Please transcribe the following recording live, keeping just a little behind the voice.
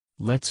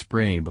Let's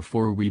pray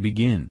before we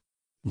begin.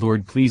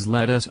 Lord, please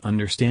let us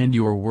understand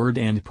your word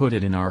and put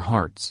it in our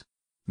hearts.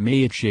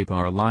 May it shape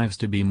our lives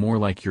to be more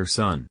like your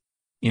Son.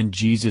 In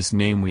Jesus'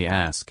 name we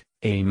ask,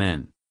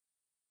 Amen.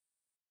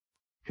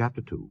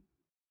 Chapter 2.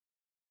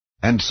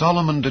 And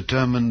Solomon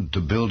determined to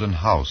build an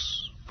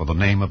house for the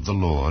name of the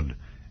Lord,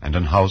 and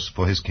an house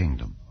for his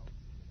kingdom.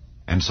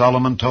 And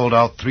Solomon told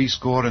out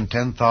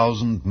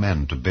 70,000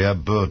 men to bear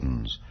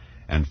burdens,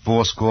 and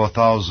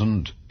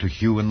 80,000 to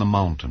hew in the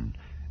mountain,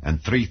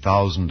 and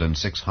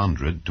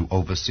 3,600 to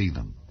oversee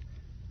them.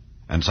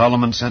 And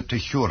Solomon sent to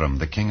Huram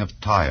the king of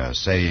Tyre,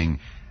 saying,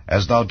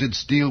 As thou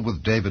didst deal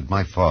with David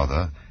my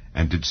father,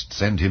 and didst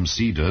send him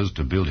cedars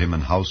to build him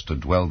an house to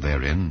dwell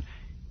therein,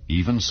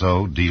 even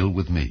so deal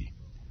with me.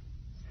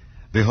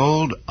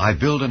 Behold, I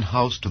build an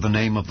house to the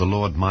name of the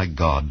Lord my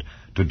God,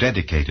 to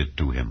dedicate it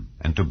to him,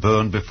 and to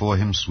burn before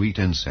him sweet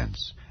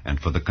incense, and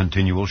for the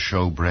continual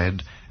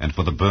showbread, and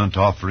for the burnt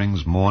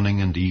offerings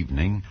morning and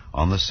evening,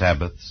 on the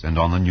Sabbaths, and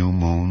on the new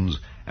moons,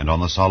 and on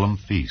the solemn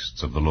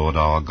feasts of the Lord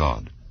our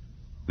God.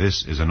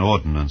 This is an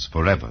ordinance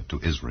forever to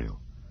Israel.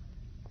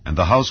 And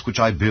the house which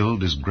I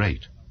build is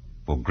great,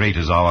 for great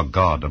is our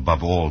God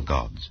above all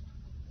gods.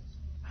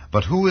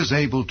 But who is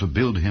able to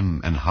build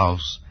him an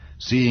house,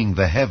 seeing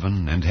the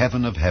heaven and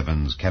heaven of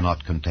heavens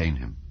cannot contain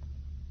him?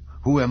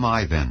 Who am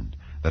I then,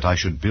 that I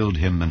should build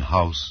him an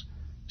house,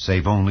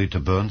 save only to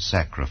burn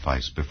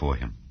sacrifice before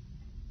him?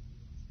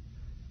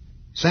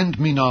 Send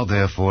me now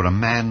therefore a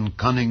man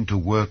cunning to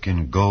work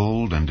in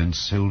gold, and in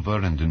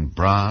silver, and in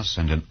brass,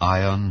 and in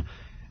iron,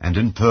 and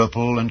in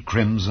purple, and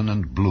crimson,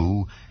 and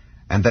blue,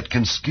 and that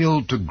can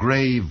skill to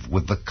grave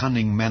with the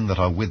cunning men that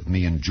are with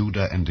me in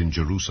Judah and in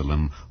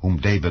Jerusalem, whom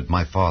David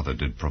my father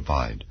did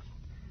provide.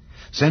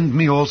 Send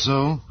me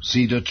also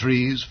cedar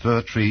trees,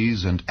 fir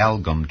trees, and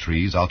algum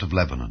trees out of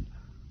Lebanon.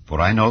 For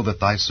I know that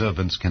thy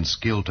servants can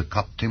skill to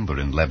cut timber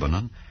in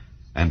Lebanon,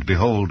 and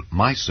behold,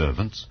 my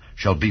servants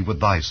shall be with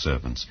thy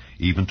servants,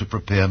 even to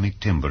prepare me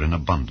timber in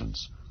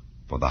abundance.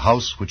 For the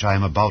house which I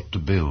am about to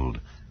build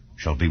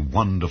shall be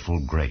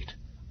wonderful great.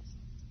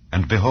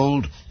 And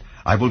behold,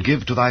 I will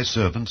give to thy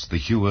servants, the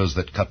hewers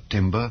that cut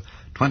timber,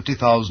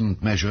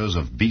 20,000 measures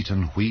of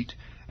beaten wheat,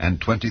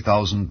 and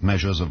 20,000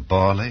 measures of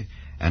barley,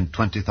 and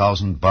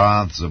 20,000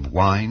 baths of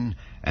wine,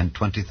 and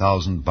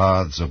 20,000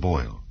 baths of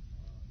oil.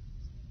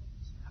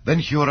 Then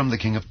Huram the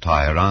king of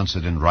Tyre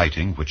answered in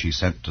writing, which he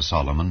sent to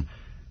Solomon,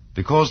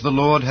 Because the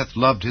Lord hath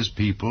loved his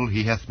people,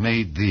 he hath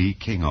made thee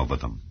king over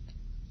them.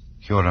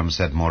 Huram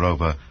said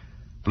moreover,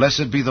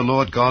 Blessed be the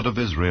Lord God of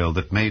Israel,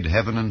 that made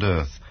heaven and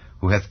earth,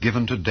 who hath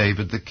given to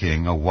David the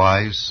king a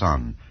wise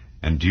son,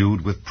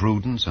 endued with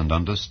prudence and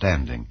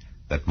understanding,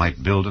 that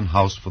might build an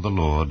house for the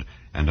Lord,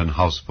 and an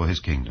house for his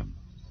kingdom.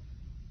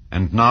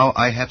 And now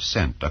I have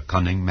sent a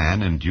cunning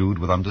man endued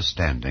with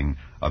understanding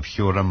of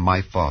Huram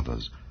my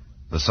father's,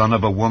 the son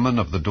of a woman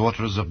of the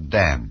daughters of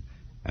Dan,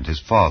 and his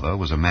father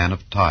was a man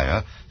of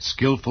Tyre,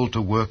 skillful to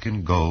work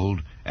in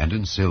gold, and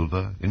in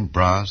silver, in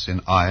brass,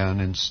 in iron,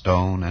 in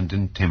stone, and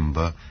in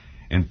timber,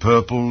 in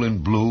purple, in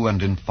blue,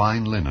 and in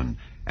fine linen,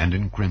 and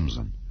in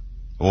crimson.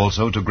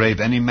 Also to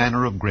grave any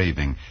manner of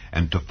graving,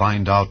 and to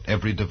find out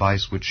every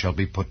device which shall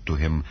be put to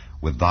him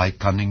with thy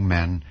cunning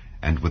men,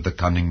 and with the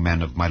cunning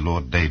men of my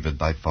lord David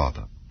thy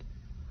father.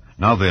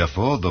 Now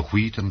therefore the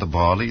wheat and the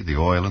barley, the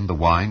oil and the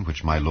wine,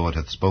 which my lord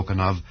hath spoken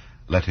of,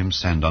 let him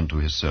send unto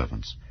his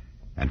servants.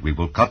 And we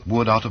will cut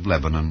wood out of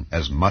Lebanon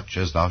as much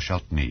as thou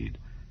shalt need.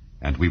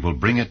 And we will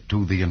bring it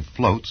to thee in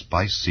floats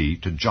by sea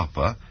to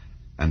Joppa,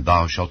 and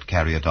thou shalt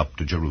carry it up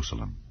to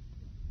Jerusalem.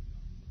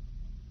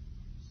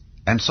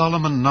 And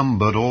Solomon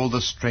numbered all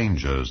the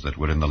strangers that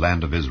were in the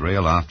land of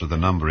Israel after the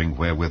numbering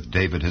wherewith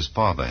David his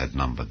father had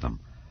numbered them.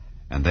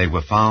 And they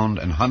were found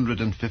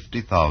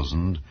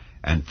 150,000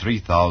 and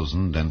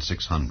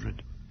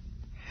 3,600.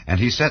 And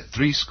he set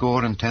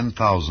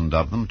 70,000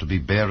 of them to be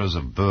bearers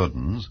of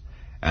burdens,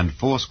 and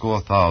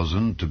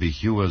 80,000 to be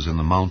hewers in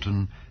the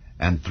mountain,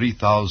 and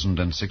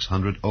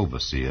 3,600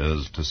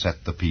 overseers to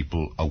set the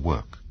people a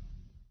work.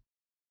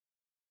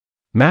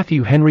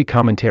 Matthew Henry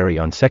Commentary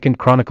on 2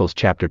 Chronicles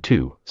chapter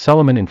 2,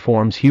 Solomon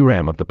informs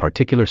Huram of the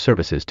particular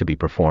services to be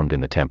performed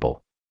in the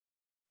temple.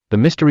 The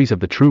mysteries of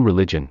the true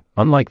religion,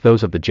 unlike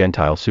those of the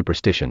Gentile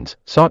superstitions,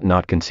 sought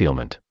not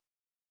concealment.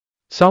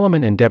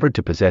 Solomon endeavored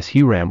to possess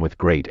Huram with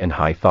great and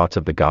high thoughts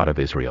of the God of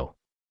Israel.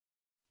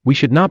 We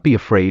should not be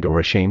afraid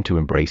or ashamed to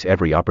embrace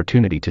every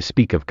opportunity to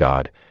speak of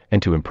God,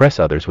 and to impress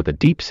others with a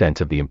deep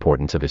sense of the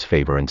importance of his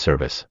favor and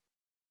service.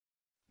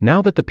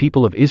 Now that the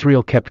people of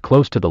Israel kept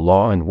close to the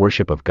law and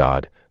worship of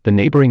God, the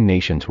neighboring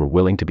nations were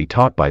willing to be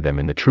taught by them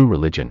in the true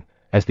religion,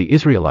 as the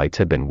Israelites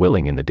had been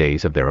willing in the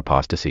days of their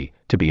apostasy,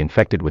 to be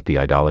infected with the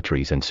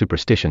idolatries and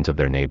superstitions of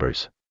their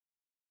neighbors.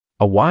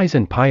 A wise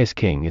and pious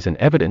king is an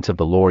evidence of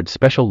the Lord's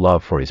special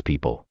love for his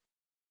people.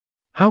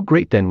 How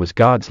great then was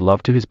God's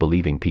love to his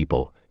believing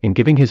people, in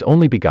giving his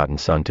only begotten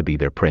Son to be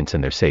their Prince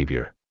and their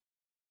Savior.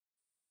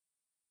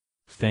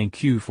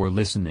 Thank you for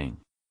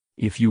listening.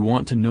 If you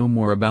want to know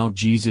more about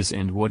Jesus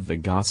and what the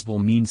gospel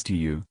means to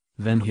you,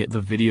 Then hit the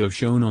video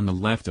shown on the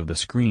left of the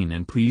screen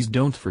and please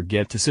don't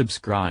forget to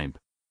subscribe.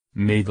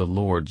 May the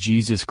Lord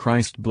Jesus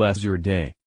Christ bless your day.